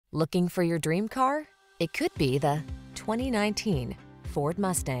Looking for your dream car? It could be the 2019 Ford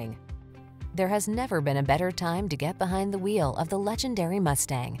Mustang. There has never been a better time to get behind the wheel of the legendary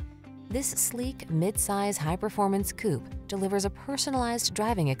Mustang. This sleek, mid-size, high-performance coupe delivers a personalized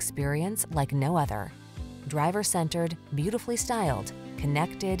driving experience like no other. Driver-centered, beautifully styled,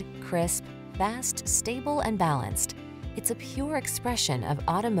 connected, crisp, fast, stable, and balanced. It's a pure expression of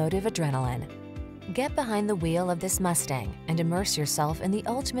automotive adrenaline. Get behind the wheel of this Mustang and immerse yourself in the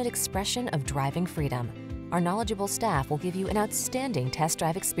ultimate expression of driving freedom. Our knowledgeable staff will give you an outstanding test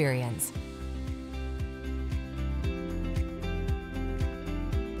drive experience.